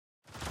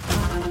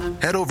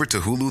Head over to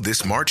Hulu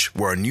this March,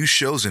 where our new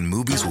shows and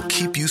movies will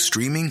keep you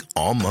streaming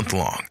all month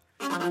long.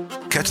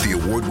 Catch the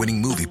award-winning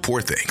movie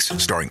Poor Things,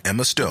 starring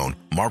Emma Stone,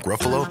 Mark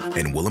Ruffalo,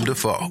 and Willem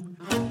Dafoe.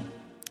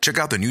 Check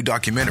out the new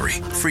documentary,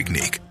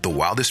 Freaknik, The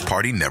Wildest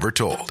Party Never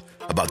Told,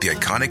 about the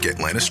iconic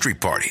Atlanta Street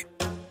Party.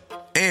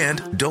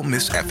 And don't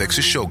miss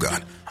FX's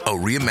Shogun, a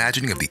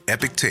reimagining of the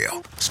epic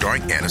tale,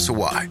 starring Anna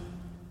Sawai.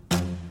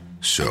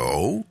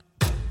 So,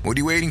 what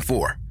are you waiting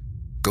for?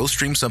 Go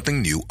stream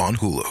something new on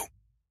Hulu.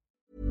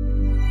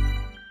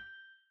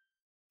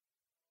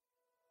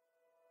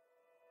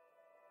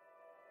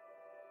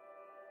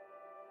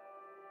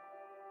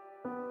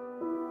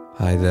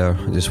 Hi there,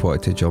 I just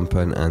wanted to jump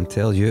in and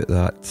tell you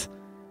that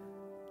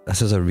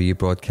this is a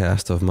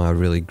rebroadcast of my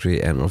really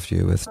great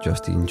interview with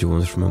Justine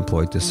Jones from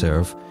Employed to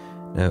Serve.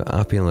 Now,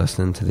 I've been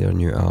listening to their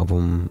new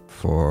album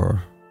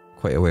for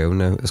quite a while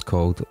now. It's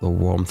called The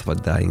Warmth of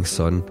a Dying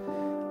Sun,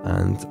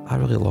 and I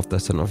really loved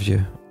this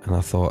interview, and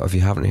I thought if you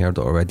haven't heard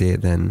it already,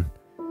 then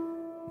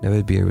now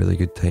would be a really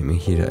good time to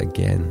hear it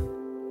again.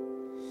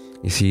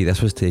 You see,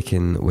 this was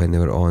taken when they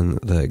were on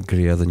the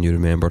Greer Than You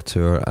Remember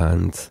tour,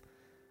 and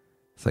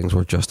things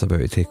were just about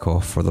to take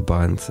off for the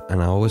band,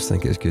 and I always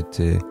think it's good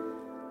to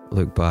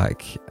look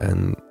back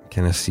and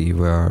kind of see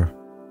where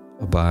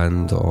a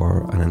band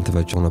or an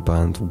individual in a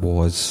band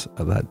was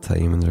at that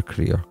time in their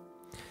career.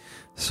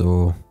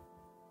 So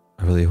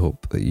I really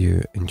hope that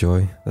you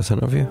enjoy this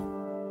interview.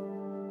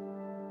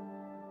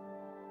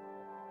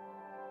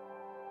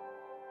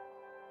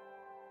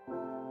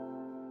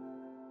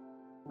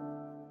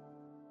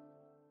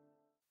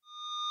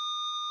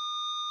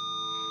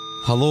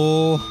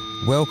 Hello,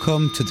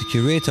 welcome to the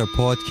Curator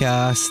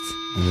Podcast.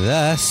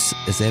 This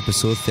is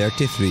episode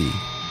 33.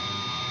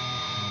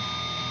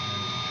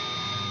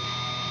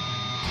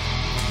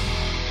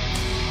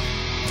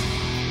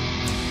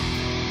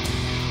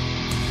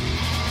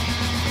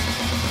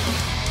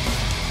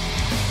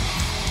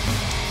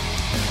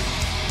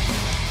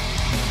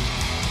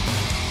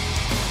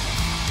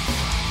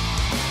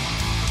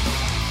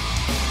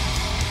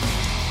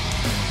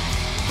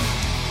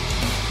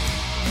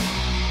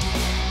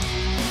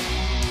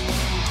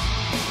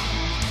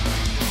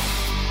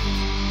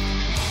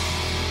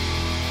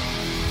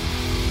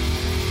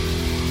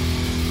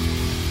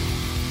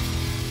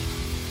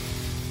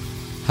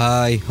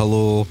 Hi,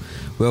 hello,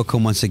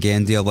 welcome once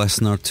again, dear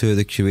listener, to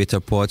the Curator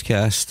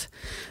Podcast.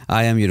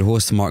 I am your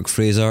host, Mark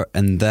Fraser,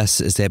 and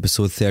this is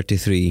episode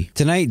 33.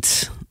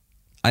 Tonight,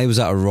 I was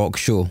at a rock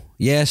show.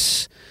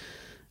 Yes,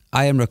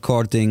 I am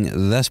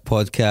recording this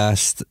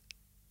podcast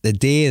the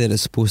day that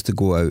it's supposed to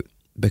go out,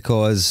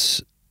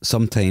 because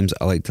sometimes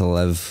I like to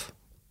live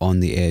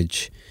on the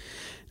edge.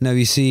 Now,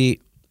 you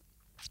see,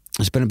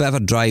 it's been a bit of a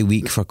dry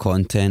week for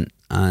content,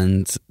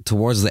 and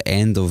towards the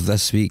end of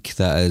this week,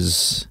 that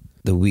is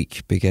the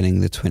week beginning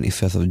the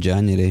 25th of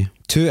January,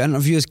 2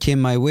 interviews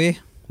came my way,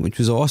 which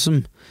was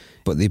awesome,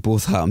 but they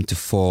both happened to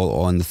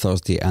fall on the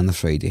Thursday and the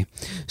Friday.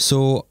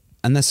 So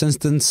in this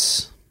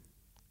instance,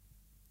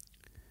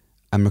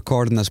 I'm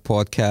recording this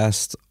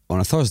podcast on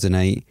a Thursday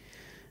night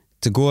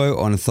to go out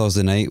on a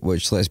Thursday night,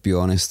 which, let's be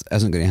honest,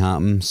 isn't going to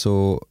happen.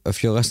 So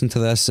if you're listening to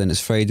this and it's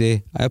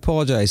Friday, I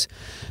apologise.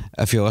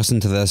 If you're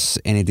listening to this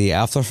any day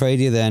after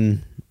Friday,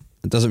 then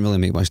it doesn't really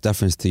make much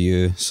difference to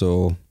you.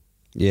 So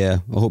yeah,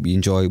 I hope you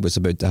enjoy what's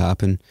about to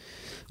happen.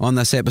 On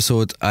this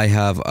episode, I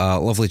have a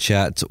lovely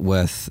chat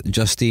with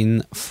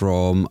Justine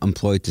from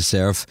Employed to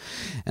Serve.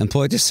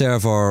 Employed to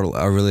Serve are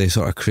a really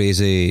sort of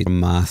crazy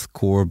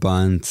mathcore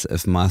band.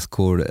 If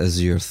mathcore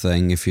is your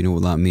thing, if you know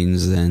what that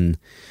means, then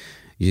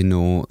you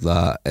know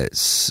that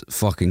it's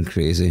fucking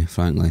crazy,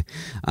 frankly.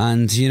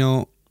 And, you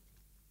know,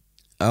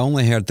 I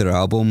only heard their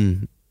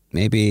album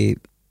maybe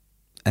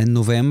in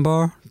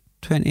November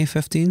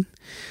 2015,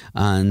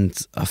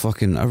 and I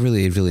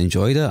really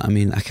enjoyed it. I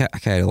mean, I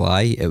can't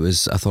lie,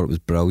 I thought it was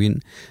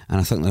brilliant, and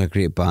I think they're a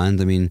great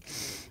band. I mean,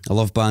 I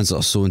love bands that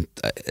are so,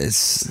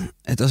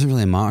 it doesn't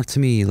really matter to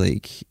me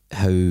like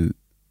how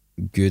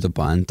good a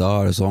band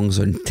are, as long as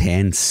they're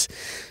intense.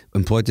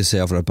 Employed to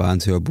Serve are a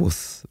band who are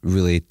both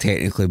really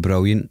technically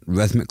brilliant,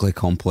 rhythmically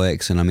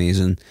complex and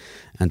amazing,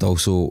 and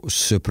also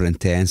super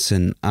intense.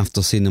 And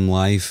after seeing them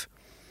live,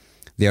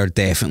 they are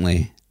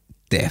definitely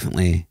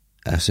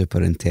a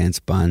super intense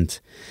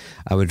band.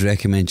 I would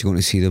recommend you going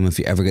to see them if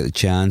you ever get the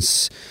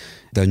chance.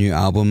 Their new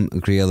album,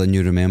 Greater Than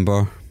You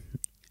Remember,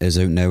 is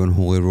out now on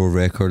Holy Road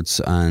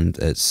Records, and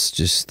it's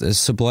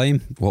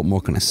sublime. What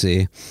more can I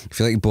say? If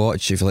you like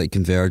Botch, if you like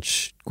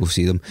Converge, go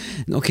see them.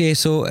 Okay,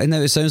 so now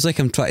it sounds like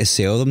I'm trying to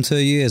sell them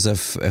to you as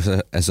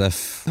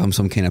if I'm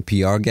some kind of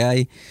PR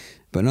guy,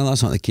 but no,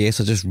 that's not the case.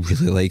 I just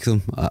really like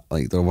them.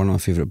 They're one of my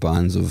favourite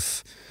bands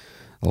of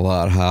the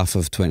latter half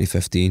of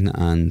 2015,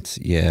 and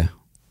yeah,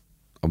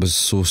 I was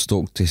so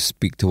stoked to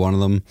speak to one of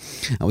them.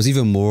 I was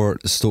even more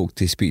stoked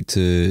to speak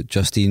to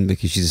Justine,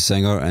 because she's a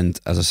singer, and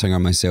as a singer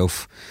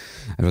myself,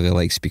 I really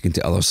like speaking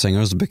to other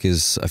singers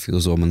because I feel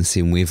as though I'm on the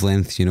same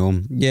wavelength, you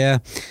know. Yeah,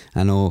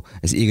 I know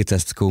it's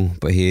egotistical,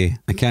 but hey,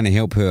 I can't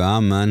help who I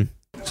am, man.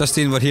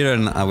 Justine, we're here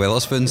in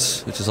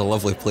Wetherspoons, which is a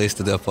lovely place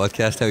to do a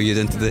podcast. How are you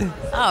doing today?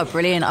 Oh,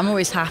 brilliant. I'm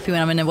always happy when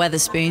I'm in a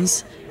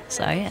Wetherspoons.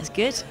 So, yeah, it's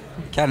good.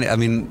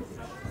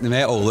 They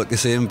might all look the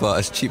same, but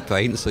it's cheap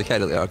pints, so you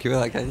can't really argue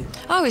with that, can you?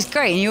 Oh, it's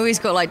great. And you always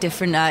got like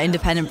different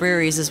independent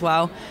breweries as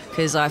well,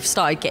 because I've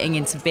started getting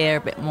into beer a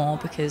bit more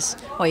because,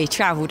 well, you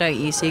travel, don't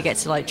you? So you get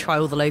to like try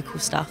all the local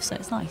stuff, so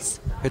it's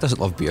nice. Who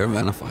doesn't love beer,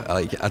 man?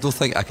 I don't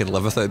think I could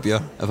live without beer,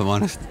 if I'm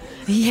honest.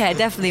 Yeah,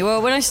 definitely.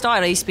 Well, when I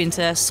started, I used to be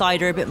into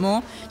cider a bit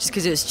more, just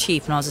because it was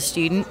cheap and I was a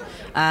student.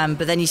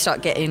 But then you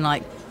start getting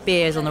like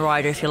beers on the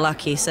rider if you're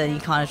lucky, so then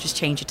you kind of just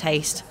change your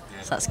taste.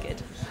 So that's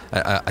good.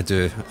 I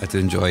do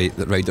enjoy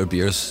the rider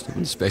beers,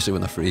 especially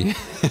when they're free.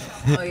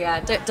 Oh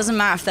yeah, it doesn't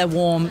matter if they're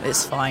warm,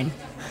 it's fine.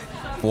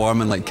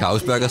 Warm and like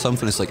Carlsberg or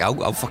something, it's like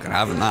I'll fucking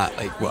have that,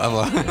 like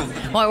whatever.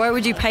 Why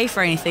would you pay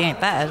for anything? Ain't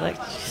better, like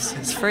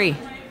it's free.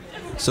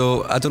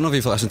 So I don't know if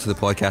you've listened to the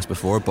podcast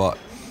before, but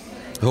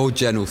the whole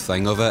general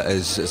thing of it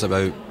is it's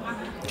about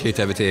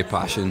creativity,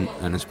 passion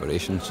and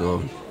inspiration.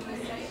 So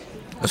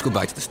let's go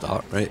back to the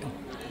start, right?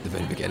 The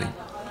very beginning.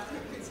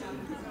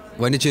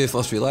 When did you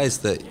first realise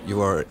that you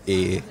were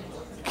a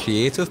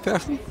creative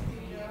person?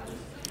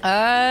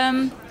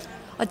 I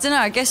don't know,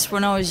 I guess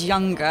when I was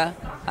younger,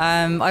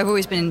 I've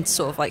always been in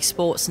sort of like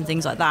sports and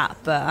things like that,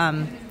 but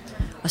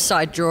I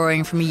started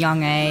drawing from a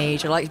young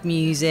age. I liked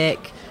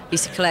music,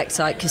 used to collect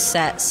like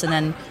cassettes and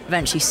then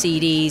eventually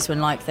CDs when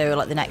like they were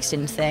like the next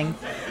in thing.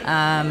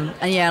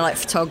 And yeah, like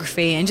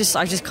photography and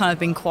I've just kind of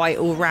been quite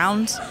all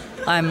round.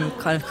 I'm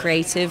kind of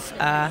creative,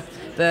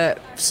 but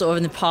sort of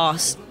in the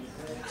past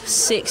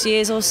 6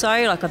 years or so,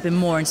 like I've been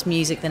more into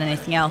music than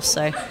anything else,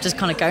 so just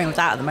kind of going with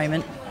that at the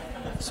moment.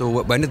 So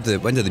when did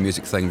the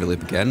music thing really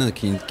begin?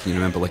 Can you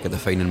remember like a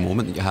defining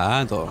moment that you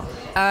had, or?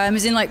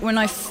 As in like when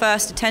I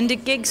first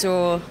attended gigs,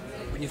 or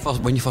when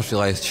you first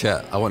realised,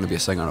 shit, I want to be a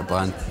singer in a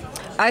band?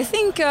 I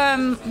think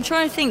I'm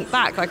trying to think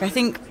back. Like I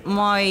think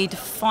my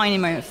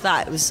defining moment for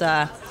that was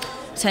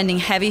attending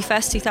Heavy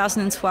Fest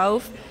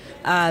 2012,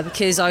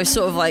 because I was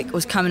sort of like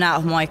was coming out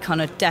of my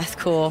kind of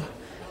deathcore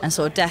and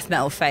sort of death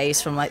metal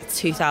phase from like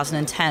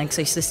 2010, because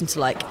I used to listen to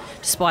like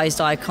Despised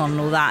Icon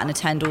and all that and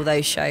attend all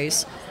those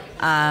shows.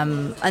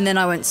 And then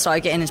I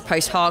started getting into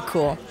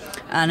post-hardcore,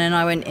 and then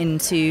I went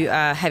into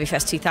Heavy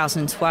Fest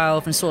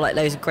 2012 and saw like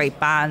loads of great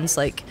bands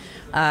like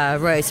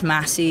Road to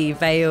Massey,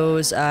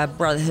 Veils,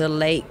 Brotherhood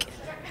Lake,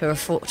 who are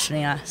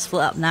fortunately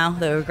split up now.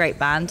 They were a great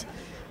band.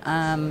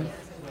 And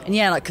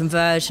yeah, like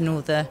Converge and all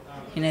the,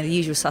 the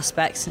usual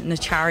suspects and the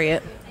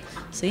Chariot.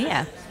 So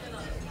yeah.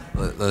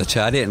 The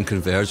Chariot and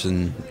Converge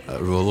and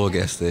Rollo, I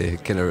guess they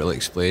kind of really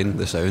explain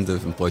the sound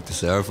of Employed to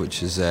Serve,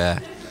 which is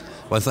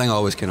one thing I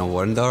always kind of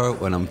wonder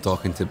when I'm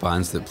talking to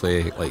bands that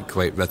play like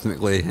quite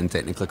rhythmically and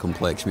technically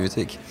complex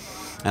music.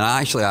 And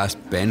I actually asked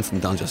Ben from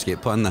Danger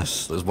Escape on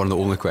this. It was one of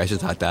the only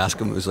questions I had to ask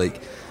him. It was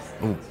like,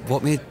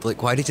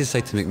 why did you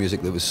decide to make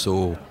music that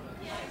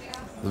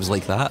was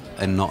like that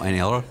and not any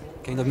other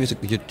kind of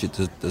music?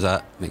 Does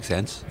that make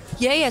sense?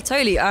 Yeah,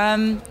 totally.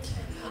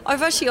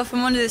 I've actually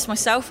often wondered this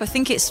myself. I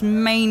think it's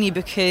mainly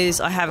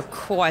because I have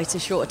quite a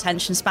short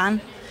attention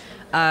span,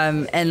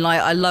 and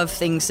like I love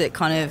things that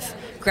kind of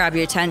grab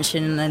your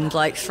attention and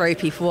like throw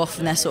people off,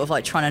 and they're sort of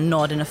like trying to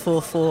nod in a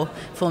 4-4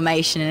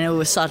 formation, and all of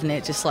a sudden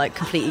it just like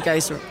completely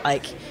goes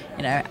like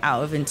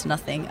out of into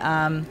nothing.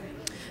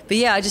 But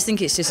yeah, I just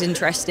think it's just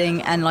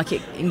interesting and like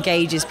it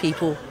engages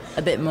people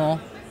a bit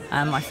more.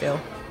 I feel.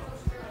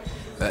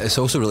 It's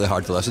also really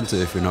hard to listen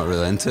to if you're not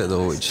really into it,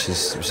 though, which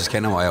is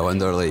kind of why I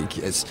wonder. Like,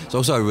 it's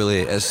also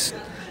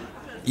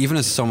even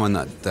as someone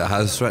that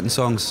has written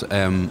songs,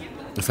 I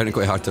find it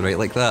quite hard to write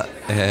like that.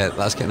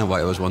 That's kind of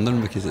why I was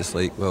wondering, because it's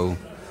like, well,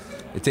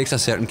 it takes a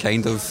certain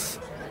kind of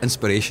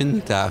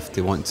inspiration to have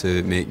to want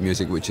to make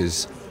music, which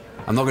is,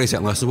 I'm not going to say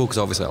unlistenable because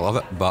obviously I love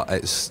it, but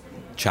it's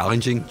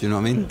challenging. Do you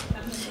know what I mean?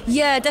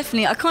 Yeah,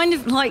 definitely. I kind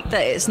of like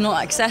that it's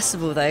not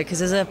accessible though, because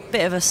there's a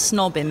bit of a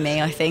snob in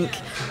me, I think.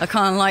 I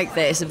kind of like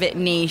that it's a bit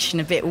niche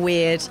and a bit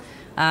weird,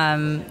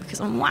 because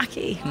I'm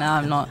wacky. No,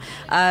 I'm not.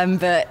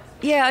 But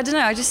yeah, I don't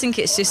know. I just think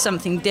it's just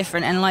something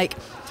different, and like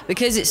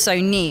because it's so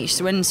niche,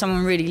 so when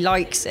someone really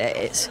likes it,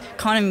 it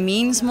kind of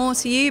means more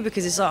to you,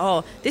 because it's like,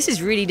 oh, this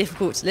is really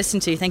difficult to listen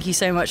to. Thank you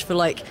so much for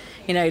like,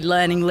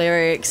 learning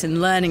lyrics and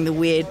learning the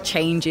weird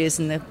changes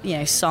and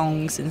the,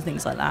 songs and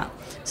things like that.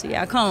 So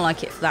yeah, I kind of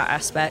like it for that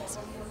aspect.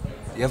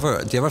 Do you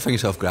ever find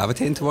yourself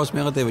gravitating towards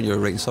melody when you're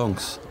writing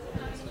songs?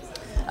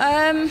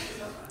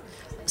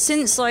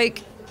 Since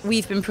like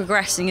we've been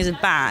progressing as a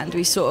band,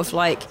 we sort of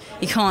like,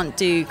 you can't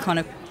do kind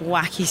of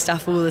wacky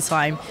stuff all the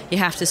time. You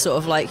have to sort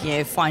of like,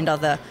 find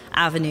other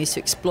avenues to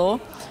explore.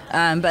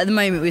 But at the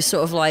moment we're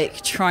sort of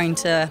like trying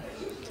to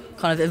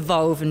kind of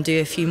evolve and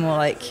do a few more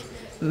like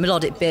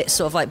melodic bits,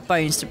 sort of like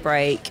Bones to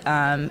Break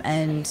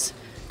and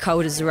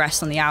Cold as the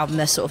Rest on the album.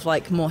 They're sort of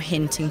like more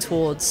hinting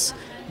towards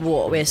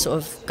what we're sort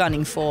of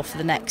gunning for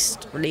the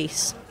next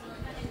release.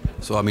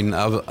 So I mean,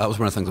 that was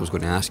one of the things I was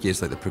going to ask you,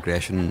 is like the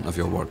progression of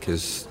your work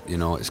is,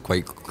 it's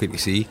quite clear to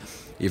see,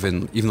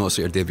 even though it's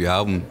your debut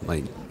album,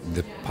 like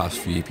the past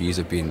few EPs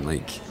have been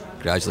like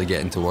gradually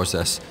getting towards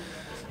this.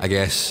 I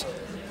guess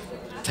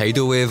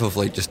tidal wave of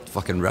like just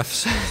fucking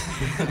riffs.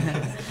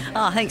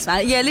 Oh, thanks,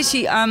 man. Yeah,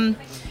 literally,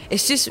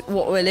 it's just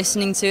what we're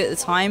listening to at the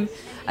time.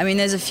 I mean,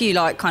 there's a few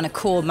like kind of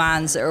core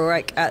bands that are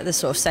like at the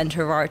sort of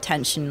centre of our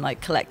attention,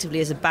 like collectively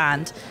as a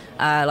band,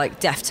 like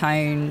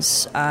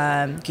Deftones,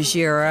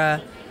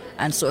 Gojira,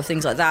 and sort of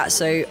things like that.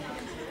 So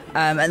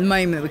at the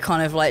moment, we're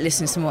kind of like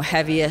listening to more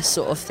heavier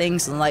sort of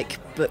things, and like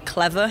but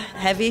clever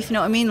heavy, if you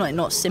know what I mean, like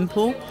not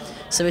simple.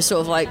 So we're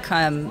sort of like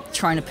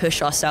trying to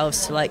push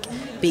ourselves to like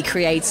be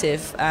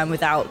creative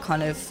without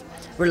kind of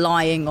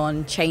relying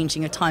on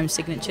changing of time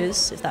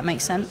signatures, if that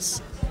makes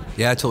sense.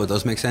 Yeah, it totally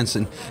does make sense,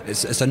 and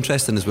it's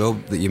interesting as well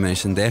that you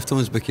mentioned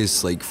Deftones,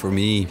 because like for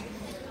me,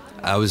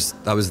 I was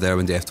there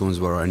when Deftones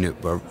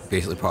were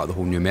basically part of the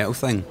whole new metal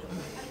thing,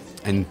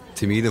 and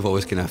to me they've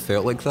always kind of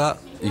felt like that,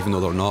 even though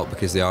they're not,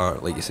 because they are,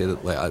 like you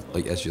said,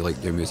 like as you like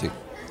their music,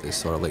 it's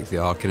sort of like they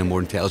are kind of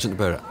more intelligent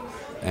about it,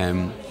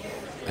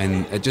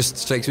 and it just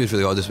strikes me as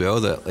really odd as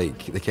well that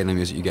like the kind of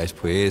music you guys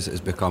play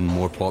has become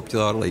more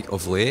popular like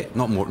of late,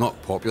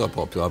 not popular,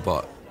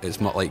 but it's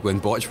not like when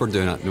Botch were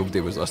doing it, nobody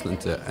was listening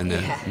to it, and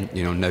then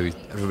you know, now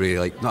everybody,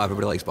 like, not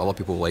everybody likes, but a lot of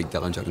people like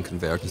Dillinger and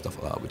Converge and stuff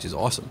like that, which is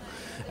awesome.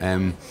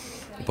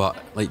 But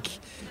like,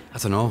 I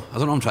don't know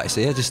what I'm trying to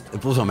say.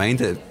 It blows my mind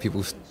that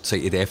people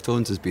cite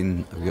Deftones as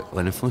being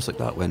an influence like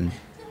that, when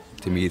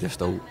to me they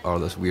still are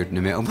this weird new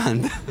metal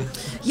band.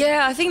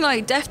 Yeah, I think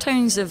like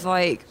Deftones have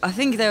like,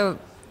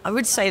 I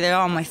would say they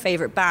are my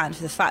favourite band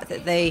for the fact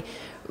that they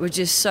were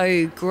just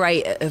so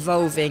great at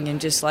evolving and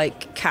just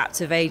like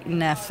captivating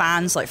their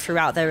fans like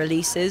throughout their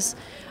releases,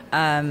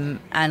 and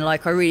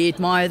like I really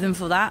admire them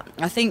for that.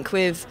 I think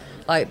with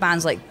like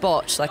bands like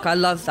Botch, like I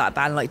love that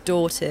band, like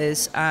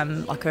Daughters,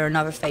 like are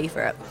another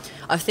favourite.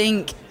 I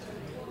think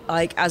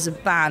like as a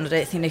band, I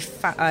don't think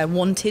they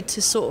wanted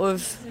to sort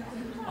of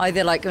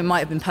either, like it might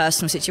have been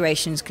personal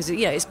situations because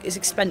it's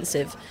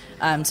expensive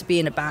to be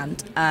in a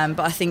band, but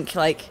I think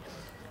like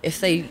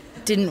if they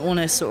didn't want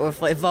to sort of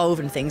like evolve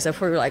and things, they're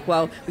probably like,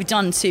 well, we've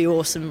done 3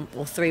 awesome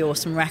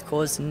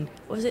records, and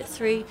what was it,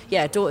 3?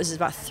 Yeah, Daughters is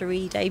about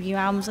 3 debut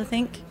albums, I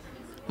think.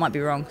 Might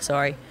be wrong,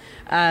 sorry.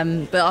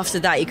 But after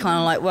that, you're kind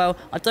of like, well,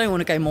 I don't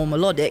want to go more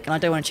melodic, and I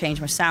don't want to change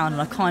my sound,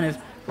 and I've kind of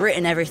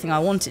written everything I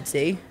wanted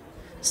to.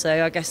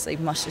 So I guess they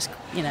must just,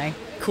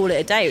 call it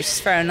a day, which is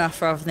fair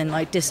enough, rather than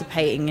like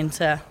dissipating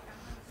into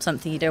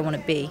something you don't want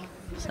to be.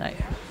 So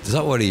does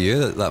that worry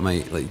you that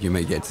might, like, you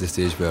might get to the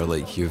stage where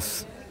like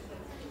you've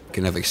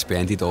kind of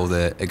expanded all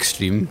the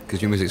extreme,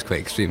 because your music's quite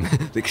extreme,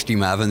 the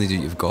extreme avenues that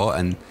you've got,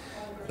 and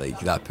like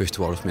that push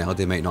towards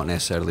melody might not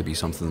necessarily be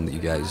something that you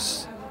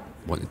guys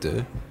want to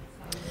do?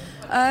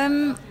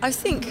 I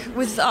think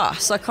with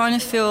us, I kind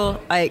of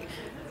feel like,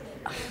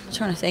 I'm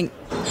trying to think,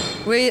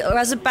 we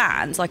as a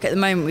band, like at the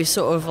moment we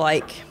sort of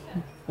like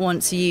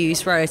want to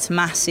use Rhoda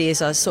Tomasi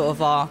as our sort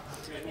of our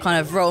kind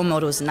of role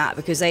models in that,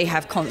 because they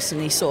have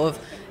constantly sort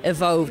of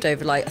evolved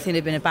over, like, I think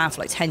they've been a band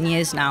for like 10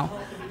 years now.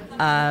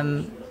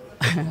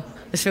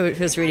 It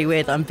feels really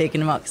weird that I'm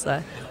bigging them up because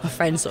they're my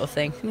friends, sort of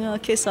thing.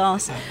 Kiss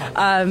ass.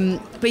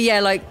 But yeah,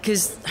 like,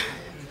 because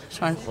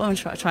what I'm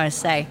trying to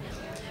say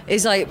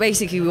is like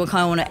basically we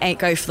kind of want to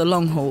go for the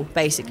long haul,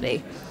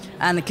 basically.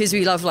 And because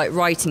we love like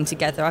writing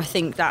together, I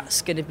think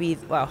that's going to be,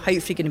 well,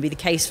 hopefully going to be the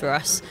case for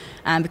us.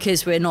 And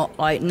because we're not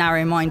like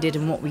narrow-minded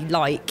in what we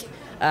like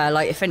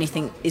if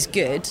anything is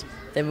good,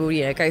 then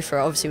we'll go for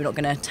it. Obviously, we're not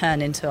going to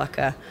turn into like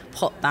a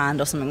pop band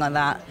or something like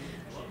that.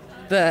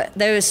 But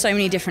there are so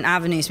many different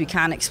avenues we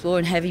can explore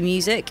in heavy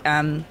music,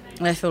 and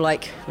I feel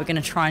like we're going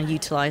to try and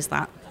utilise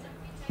that.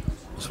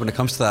 So when it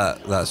comes to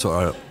that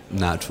sort of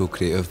natural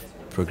creative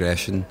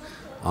progression,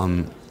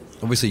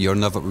 obviously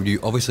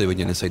obviously when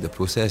you're inside the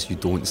process you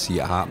don't see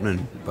it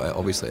happening, but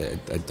obviously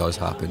it does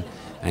happen,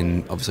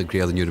 and obviously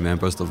Greater Than You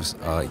Remember was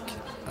like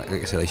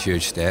I said, a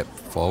huge step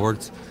forward,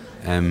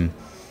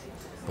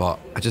 but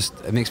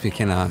it makes me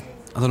kind of,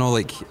 I don't know,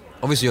 like,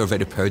 obviously you're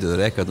very proud of the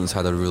record and it's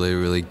had a really,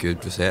 really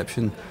good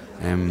reception.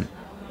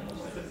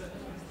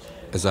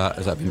 Has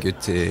that been good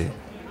to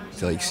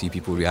like see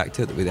people react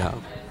to it the way they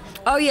have?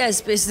 Oh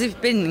yes, it's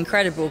been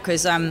incredible,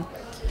 because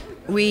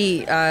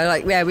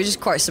we're just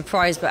quite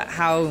surprised about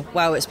how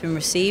well it's been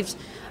received.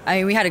 I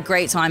mean, we had a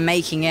great time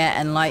making it,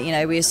 and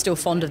we're still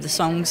fond of the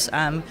songs,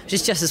 which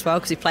is just as well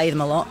because we play them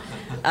a lot.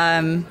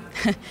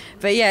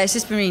 But yeah, it's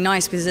just been really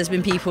nice because there's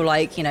been people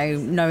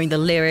knowing the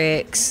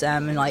lyrics,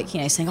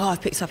 and saying, "Oh,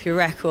 I've picked up your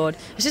record."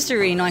 It's just a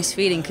really nice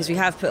feeling because we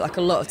have put like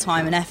a lot of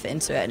time and effort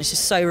into it, and it's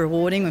just so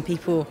rewarding when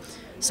people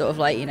sort of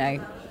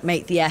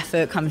make the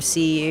effort, come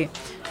see you,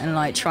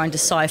 and try and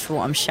decipher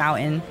what I'm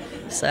shouting.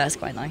 So that's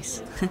quite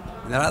nice.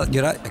 I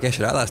guess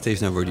you're at that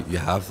stage now where you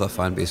have the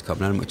fan base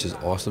coming in, which is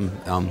awesome.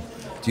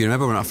 Do you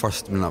remember when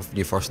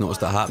you first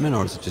noticed that happening,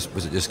 or was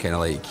it just kind of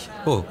like,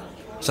 oh,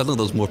 suddenly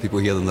there's more people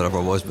here than there ever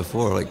was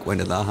before? Like, when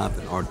did that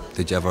happen? Or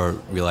did you ever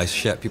realise,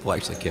 shit, people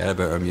actually care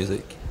about our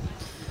music?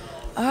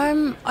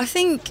 I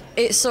think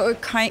it sort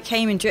of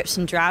came in drips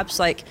and drabs.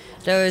 Like,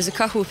 there was a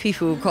couple of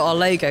people who got our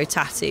logo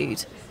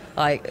tattooed,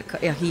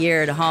 like a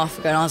year and a half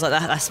ago, and I was like,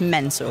 that's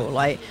mental.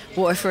 Like,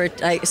 what if we're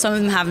like, some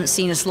of them haven't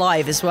seen us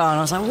live as well, and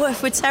I was like, what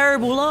if we're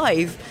terrible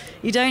live?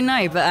 You don't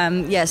know.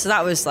 But yeah, so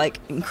that was like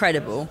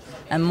incredible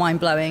and mind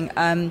blowing.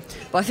 But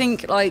I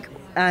think like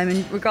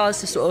in regards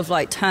to sort of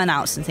like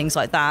turnouts and things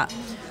like that,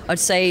 I'd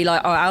say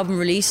like our album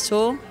release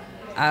tour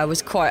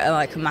was quite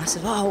a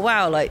massive, oh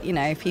wow, like, you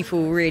know,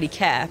 people really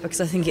care,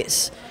 because I think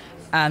it's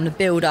the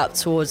build up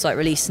towards like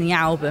releasing the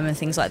album and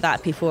things like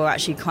that. People were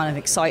actually kind of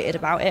excited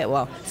about it.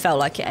 Well, felt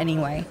like it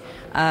anyway.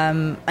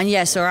 And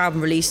yeah, so our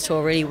album release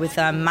tour really with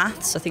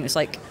Maths, I think it was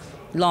like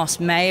last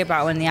May,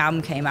 about when the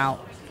album came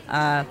out.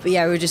 But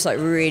yeah, we were just like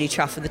really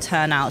chuffed with the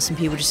turnouts, and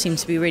people just seemed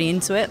to be really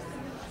into it.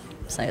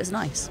 So it was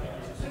nice.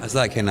 As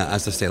that kind of,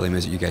 as the style of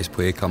music you guys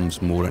play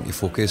comes more into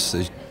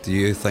focus, do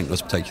you think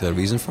there's a particular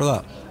reason for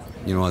that?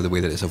 You know, the way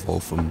that it's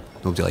evolved from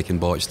nobody liking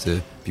Botch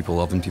to people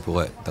loving people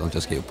like Don't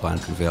Just Get Plan,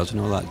 Converge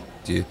and all that.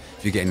 Do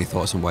you get any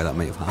thoughts on why that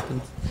might have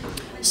happened?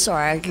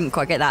 Sorry, I didn't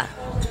quite get that.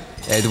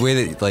 The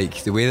way that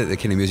the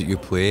kind of music you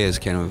play has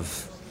kind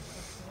of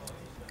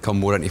come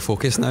more into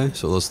focus now.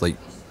 So there's like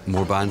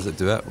more bands that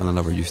do it when there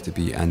never used to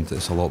be, and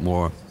it's a lot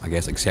more, I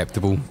guess,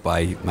 acceptable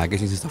by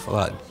magazines and stuff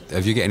like that.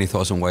 Have you got any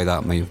thoughts on why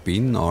that might have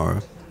been,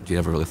 or do you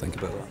ever really think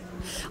about that?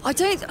 I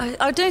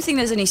don't think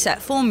there's any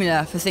set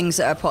formula for things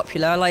that are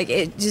popular. Like,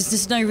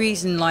 there's no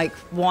reason like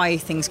why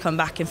things come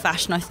back in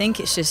fashion. I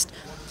think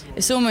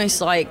it's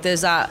almost like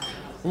there's that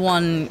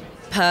one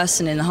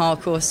person in the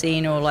hardcore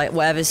scene or like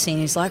whatever scene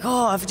who's like,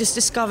 oh, I've just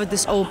discovered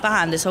this old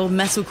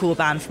metalcore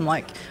band from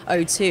like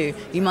 '02.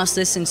 You must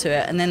listen to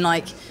it. And then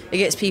like it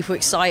gets people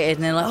excited,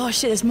 and they're like, oh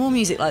shit, there's more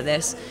music like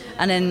this.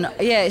 And then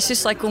yeah, it's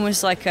just like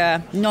almost like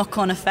a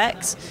knock-on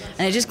effect,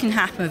 and it just can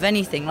happen with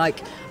anything.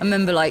 Like I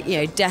remember, like, you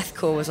know,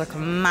 deathcore was like a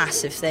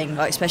massive thing,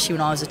 like especially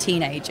when I was a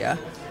teenager.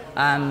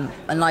 And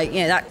like,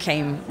 you know, that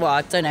came, well,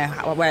 I don't know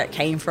where it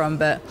came from,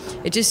 but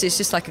it's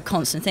just like a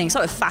constant thing. It's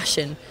like with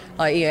fashion,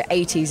 like, you know,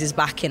 80s is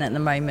back in at the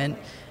moment.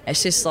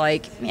 It's just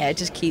like, yeah, it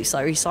just keeps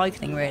like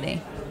recycling,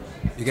 really.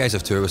 You guys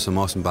have toured with some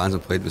awesome bands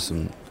and played with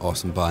some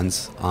awesome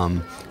bands.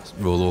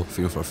 Rolo,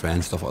 Funeral for a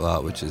Friend, stuff like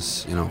that, which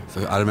is, you know,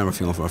 I remember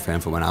Funeral for a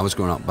Friend from when I was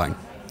growing up back in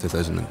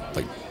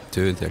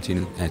 2002 and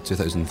 13,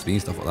 2003,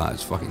 stuff like that.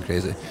 It's fucking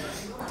crazy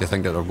to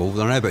think that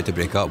they're now about to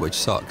break up, which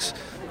sucks.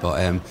 But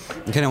I'm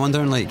kind of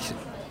wondering, like,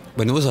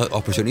 when those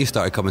opportunities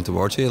started coming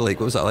towards you, like,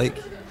 what was that like?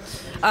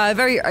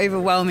 Very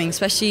overwhelming,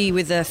 especially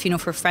with the Funeral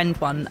for a Friend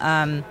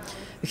one,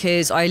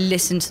 because I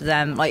listened to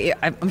them, like,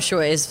 I'm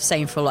sure it is the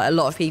same for like a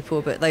lot of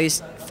people, but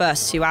those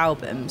first two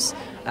albums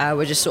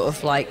were just sort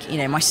of like, you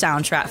know, my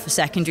soundtrack for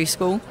secondary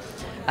school.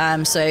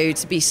 So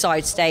to be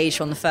side stage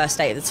on the first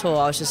day of the tour,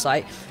 I was just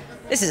like,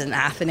 this isn't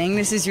happening,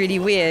 this is really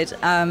weird.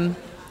 I mean,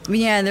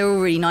 yeah, they're all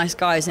really nice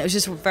guys, and it was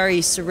just a very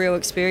surreal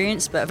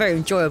experience, but a very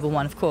enjoyable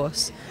one, of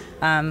course.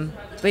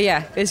 But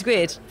yeah, it was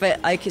weird,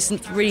 but like, it's a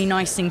really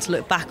nice thing to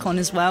look back on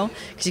as well,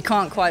 because you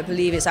can't quite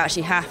believe it's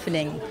actually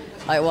happening,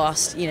 like,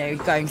 whilst, you know,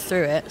 going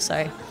through it.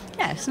 So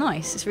yeah, it's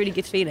nice. It's a really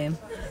good feeling.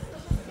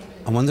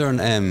 I'm wondering,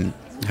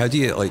 how do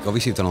you, like,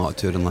 obviously you've done a lot of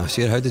touring last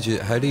year. How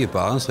do you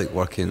balance like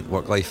work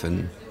life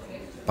and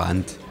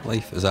band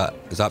life? Is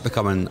that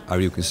becoming a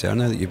real concern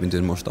now that you've been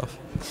doing more stuff?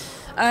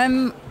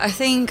 I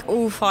think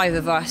all five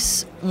of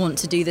us want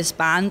to do this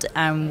band,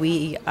 and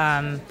we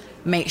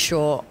make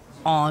sure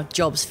our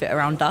jobs fit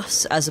around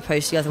us as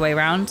opposed to the other way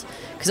around,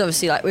 because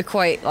obviously, like, we're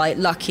quite like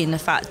lucky in the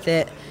fact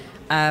that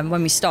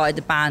when we started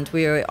the band,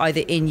 we were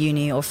either in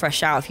uni or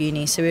fresh out of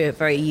uni, so we were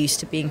very used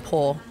to being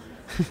poor,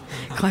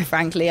 quite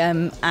frankly,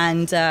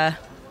 and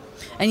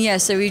yeah,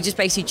 so we just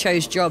basically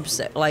chose jobs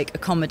that like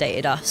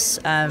accommodated us.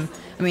 I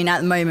mean,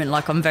 at the moment,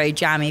 like, I'm very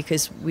jammy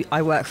because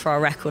I work for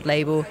our record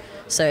label,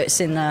 so it's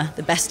in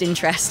the best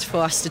interest for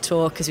us to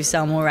tour because we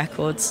sell more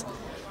records.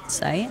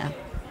 So yeah.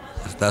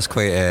 That's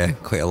quite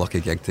a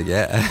lucky gig to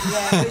get.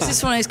 Yeah, it was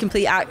just one of those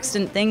complete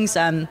accident things.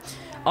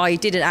 I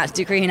did an art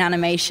degree in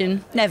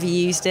animation, never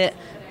used it,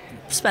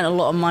 spent a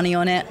lot of money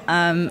on it,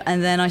 and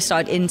then I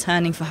started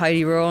interning for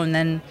Holy Roar, and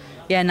then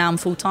now I'm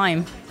full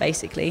time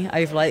basically.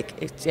 Over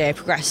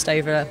progressed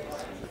over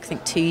I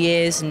think 2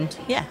 years, and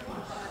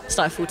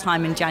started full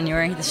time in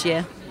January this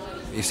year.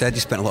 You said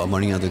you spent a lot of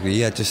money on a degree.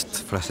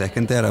 Just for a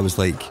second there, I was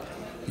like,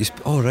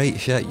 oh right,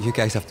 shit, you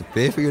guys have to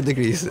pay for your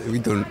degrees. We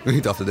don't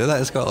have to do that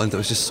in Scotland. It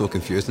was just so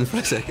confusing for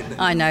a second.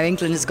 I know,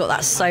 England has got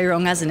that so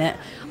wrong, hasn't it?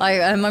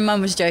 My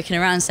mum was joking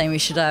around saying we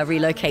should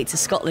relocate to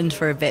Scotland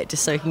for a bit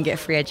just so we can get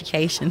free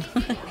education.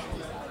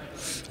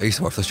 I used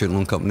to work for the student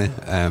loan company,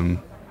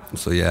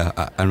 so yeah,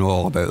 I know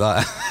all about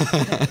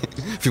that.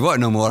 If you want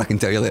to know more, I can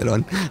tell you later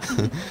on.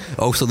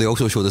 Also, they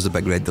also showed us a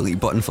big red delete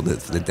button for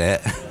the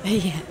debt.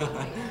 Yeah.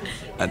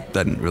 That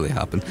didn't really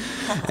happen.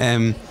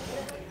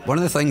 One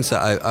of the things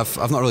that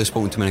I've not really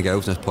spoken to many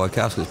girls in this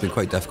podcast, because it's been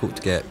quite difficult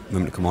to get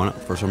women to come on it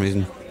for some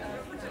reason.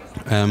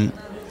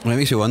 It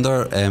makes you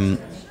wonder,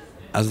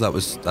 as I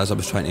was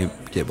trying to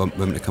get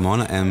women to come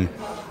on it,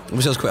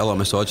 obviously there's quite a lot of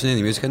misogyny in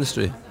the music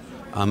industry.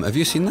 Have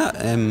you seen that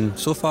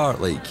so far,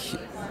 like,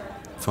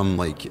 from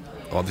like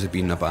obviously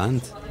being in a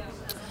band?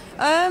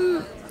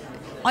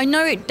 I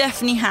know it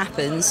definitely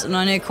happens, and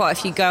I know quite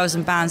a few girls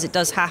and bands it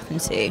does happen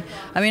to.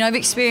 I mean, I've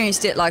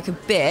experienced it like a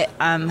bit.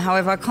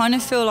 However, I kind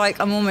of feel like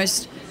I'm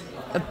almost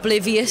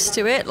oblivious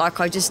to it. Like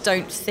I just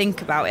don't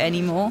think about it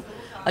anymore.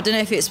 I don't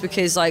know if it's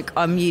because like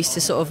I'm used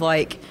to sort of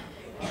like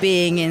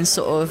being in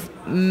sort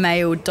of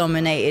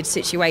male-dominated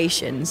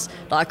situations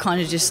that I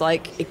kind of just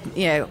like,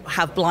 you know,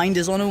 have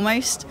blinders on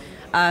almost.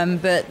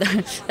 But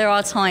there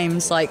are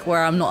times like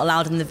where I'm not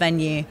allowed in the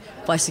venue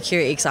by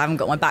security because I haven't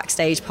got my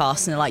backstage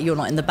pass, and they're like, you're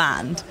not in the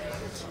band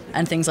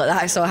and things like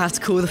that. So I have to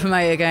call the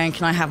promoter going,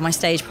 can I have my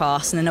stage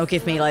pass? And then they'll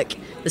give me like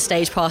the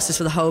stage passes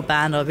for the whole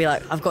band. I'll be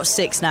like, I've got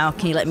 6 now,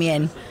 can you let me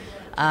in?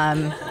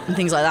 And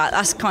things like that.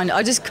 That's kind of,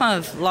 I just kind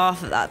of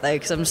laugh at that though,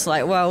 because I'm just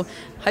like, well,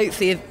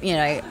 hopefully, you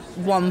know,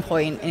 one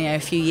point, you know, a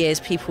few years,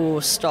 people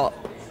will stop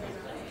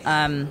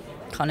kind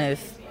of,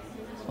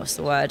 what's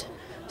the word,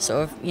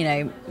 sort of, you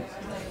know,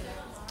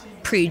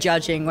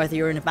 prejudging whether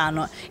you're in a band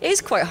or not. It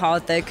is quite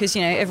hard though, because,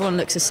 you know, everyone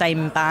looks the same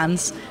in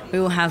bands. We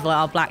all have like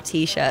our black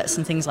t-shirts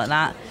and things like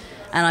that,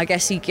 and I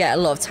guess you get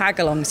a lot of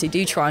tag-alongs who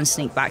do try and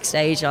sneak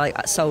backstage, like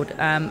at sold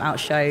out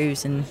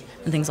shows and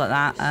things like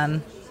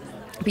that.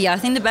 But yeah, I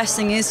think the best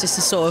thing is just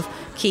to sort of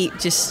keep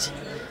just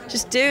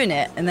doing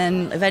it, and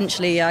then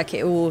eventually like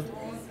it will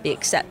be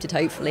accepted,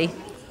 hopefully. Do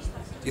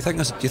you think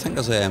there's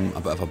a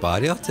bit of a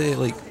barrier to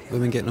like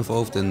women getting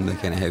involved in the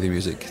kind of heavy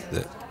music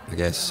that I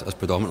guess is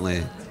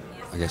predominantly,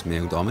 I guess,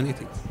 male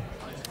dominated?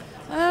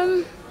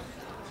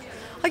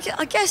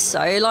 I guess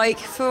so. Like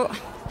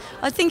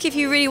I think if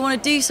you really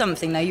want to do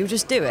something though, you'll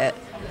just do it.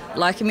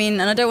 Like, I mean,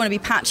 and I don't want to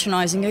be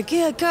patronising, go,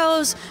 yeah,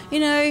 girls, you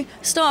know,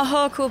 start a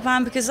hardcore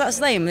band, because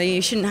that's lame.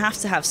 You shouldn't have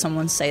to have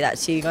someone say that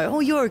to you. Go, oh,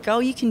 you're a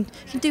girl, you can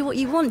do what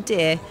you want,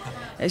 dear.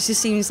 It just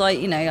seems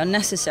like, you know,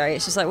 unnecessary.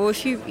 It's just like, well,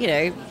 if you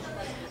know,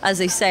 as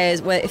they say,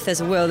 if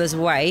there's a will, there's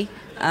a way.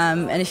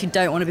 And if you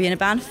don't want to be in a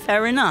band,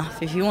 fair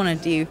enough. If you want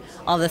to do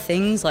other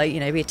things, like, you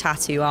know, be a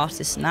tattoo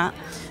artist and that.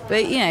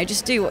 But, you know,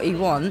 just do what you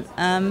want.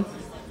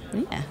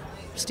 Yeah,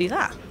 just do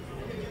that.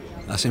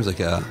 That seems like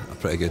a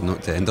pretty good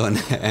note to end on.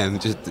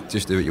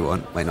 Just do what you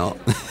want. Why not?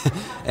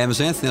 Is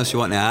there anything else you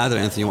want to add, or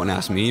anything you want to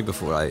ask me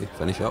before I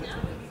finish up?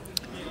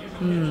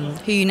 Who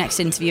are you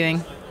next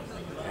interviewing?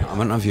 I'm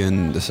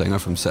interviewing the singer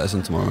from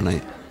Citizen tomorrow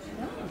night.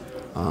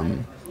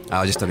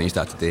 I just arranged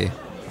that today,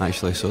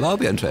 actually, so that'll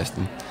be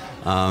interesting.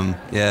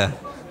 Yeah.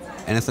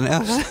 Anything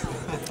else?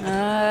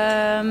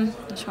 I'm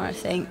trying to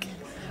think.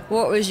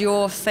 What was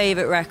your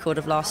favourite record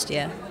of last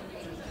year?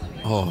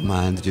 Oh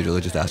man, did you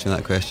really just ask me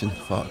that question?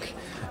 Fuck.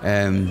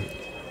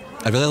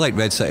 I really like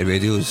Red City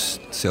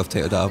Radio's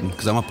self-titled album,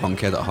 because I'm a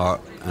punkhead at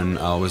heart, and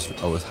I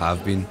always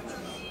have been.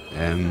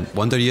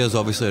 Wonder Years,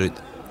 obviously,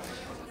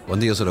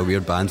 Wonder Years are a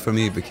weird band for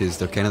me because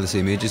they're kind of the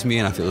same age as me,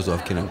 and I feel as though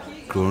I've kind of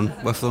grown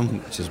with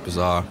them, which is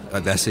bizarre.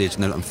 At this age,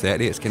 now that I'm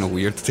 30, it's kind of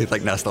weird to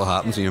think that still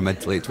happens in your mid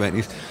to late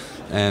 20s.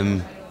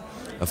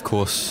 Of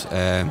course,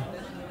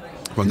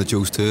 Run the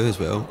Jewels 2 as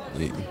well.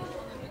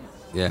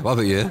 Yeah, what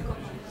about you?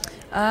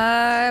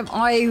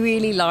 I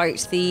really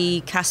liked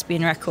the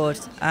Caspian record,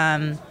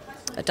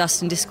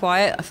 Dust and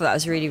Disquiet. I thought that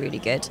was really, really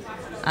good.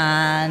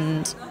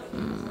 And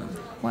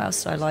what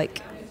else did I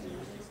like?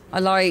 I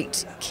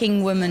liked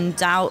King Woman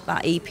Doubt.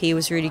 That EP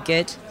was really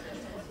good.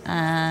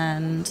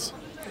 And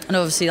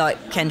obviously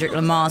like Kendrick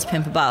Lamar's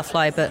Pimp a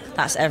Butterfly, but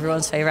that's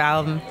everyone's favourite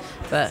album.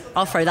 But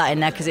I'll throw that in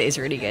there because it is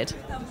really good.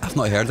 I've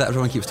not heard that.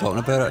 Everyone keeps talking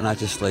about it, and I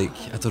just like,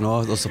 I don't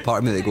know, there's a part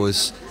of me that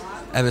goes,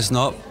 if he's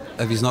not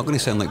going to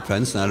sound like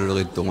Prince, then I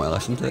really don't want to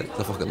listen to it.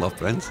 I fucking love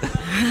Prince.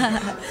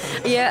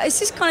 Yeah, it's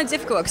just kind of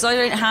difficult because I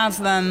don't have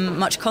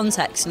much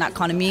context in that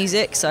kind of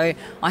music, so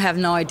I have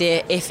no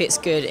idea if it's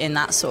good in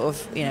that sort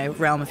of, you know,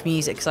 realm of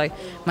music. So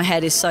my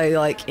head is so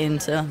like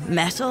into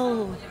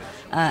metal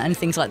and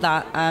things like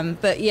that.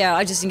 But yeah,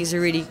 I just think it's a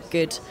really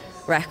good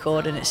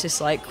record, and it's just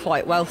like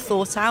quite well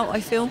thought out, I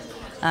feel.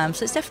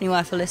 So it's definitely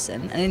worth a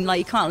listen. And like,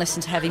 you can't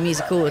listen to heavy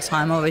music all the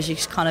time, otherwise you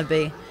just kind of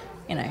be,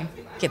 you know,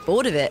 get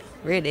bored of it,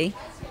 really.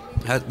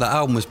 The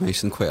album was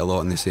mentioned quite a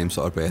lot in the same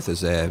sort of breath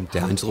as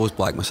D'Angelo's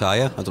Black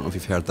Messiah. I don't know if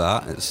you've heard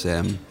that. It's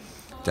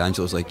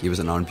D'Angelo's, like, he was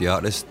an R&B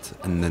artist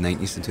in the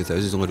 90s and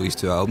 2000s. He only released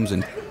 2 albums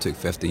and took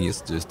 15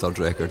 years to do his 3rd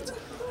record.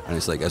 And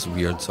it's like this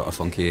weird sort of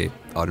funky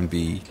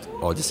R&B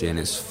odyssey, and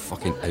it's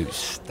fucking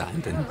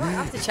outstanding. I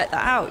have to check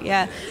that out.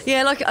 Yeah,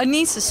 like I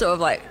need to sort of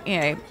like, you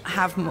know,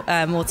 have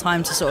more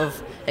time to sort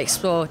of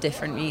explore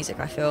different music,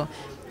 I feel,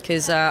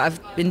 because I've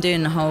been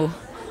doing the whole,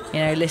 you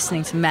know,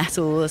 listening to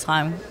metal all the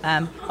time.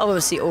 I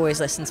obviously always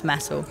listen to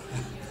metal,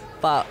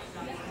 but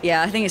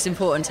yeah, I think it's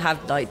important to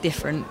have like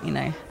different, you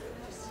know,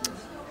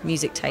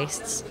 music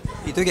tastes.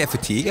 You do get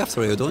fatigue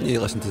after a while, don't you?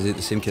 Listen to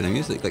the same kind of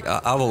music. Like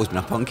I've always been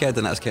a punk head,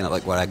 and that's kind of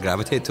like where I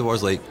gravitate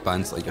towards, like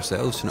bands like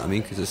yourselves. You know what I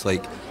mean? Because it's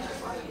like,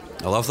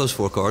 I love those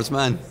 4 chords,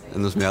 man,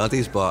 and those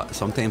melodies, but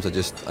sometimes I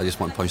just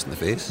want punched in the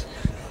face.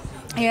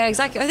 Yeah,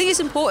 exactly. I think it's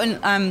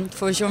important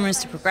for genres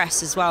to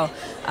progress as well.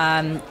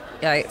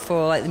 You know,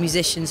 for like the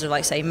musicians of,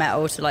 like, say,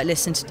 metal, to like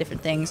listen to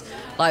different things.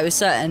 Like with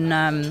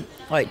certain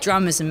like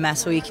drummers in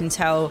metal, you can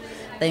tell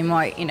they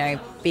might, you know,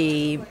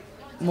 be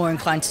more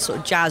inclined to sort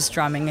of jazz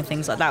drumming and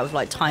things like that with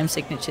like time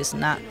signatures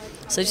and that.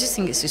 So I just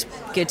think it's just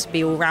good to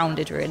be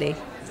all-rounded, really.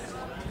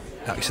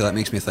 Actually, that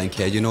makes me think,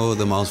 you know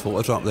the Mars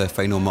Volta drum, the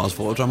final Mars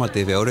Volta drummer,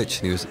 Dave Eldridge,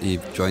 he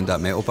joined that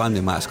metal band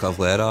with Max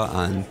Cavalera,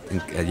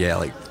 and yeah,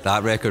 like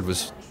that record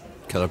was,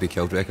 Killer Be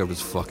Killed record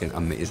was fucking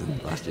amazing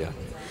last year.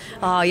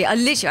 Oh yeah,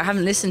 I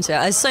haven't listened to it.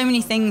 There's so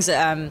many things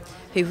that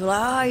people are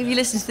like, oh, have you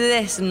listened to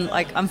this? And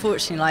like,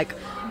 unfortunately, like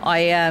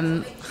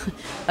I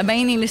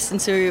mainly listen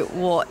to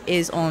what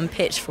is on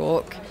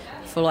Pitchfork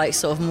for like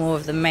sort of more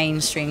of the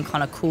mainstream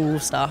kind of cool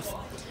stuff.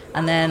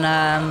 And then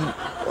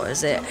what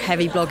is it?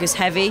 Heavy Bloggers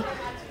Heavy.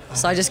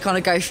 So I just kind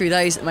of go through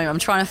those at the moment. I'm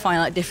trying to find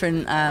like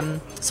different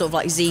sort of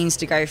like zines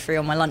to go through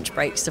on my lunch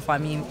breaks to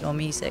find more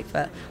music.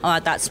 But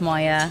that's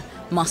my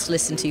must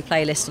listen to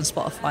playlist on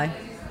Spotify.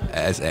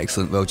 It is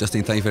excellent. Well,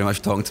 Justine, thank you very much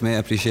for talking to me. I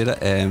appreciate it.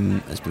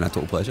 It's been a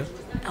total pleasure.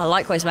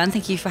 Likewise, man.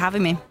 Thank you for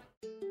having me.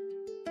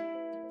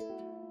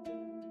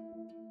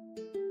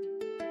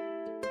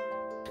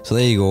 So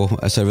there you go.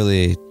 I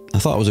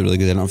thought it was a really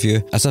good interview.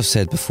 As I've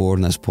said before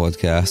in this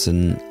podcast,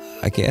 and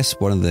I guess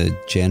one of the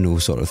general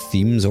sort of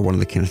themes, or one of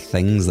the kind of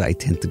things that I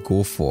tend to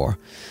go for,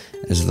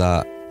 is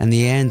that in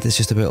the end it's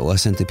just about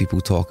listening to people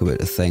talk about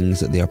the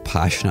things that they are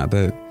passionate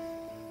about.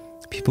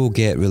 People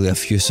get really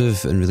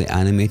effusive and really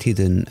animated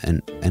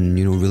and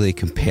you know, really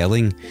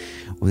compelling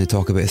when they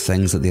talk about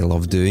things that they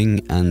love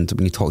doing. And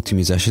when you talk to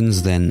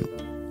musicians, then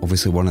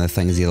obviously one of the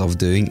things they love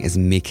doing is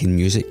making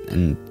music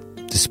and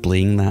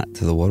displaying that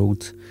to the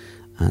world.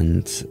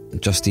 And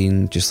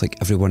Justine, just like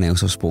everyone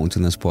else I've spoken to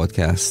in this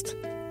podcast,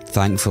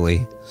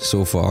 thankfully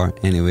so far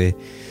anyway,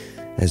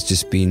 has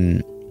just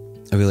been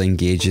a really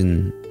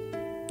engaging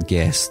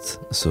guest.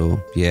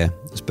 So yeah,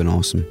 it's been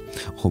awesome.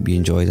 Hope you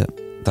enjoyed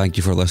it. Thank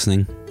you for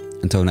listening.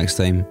 Until next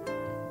time,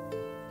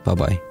 bye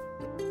bye.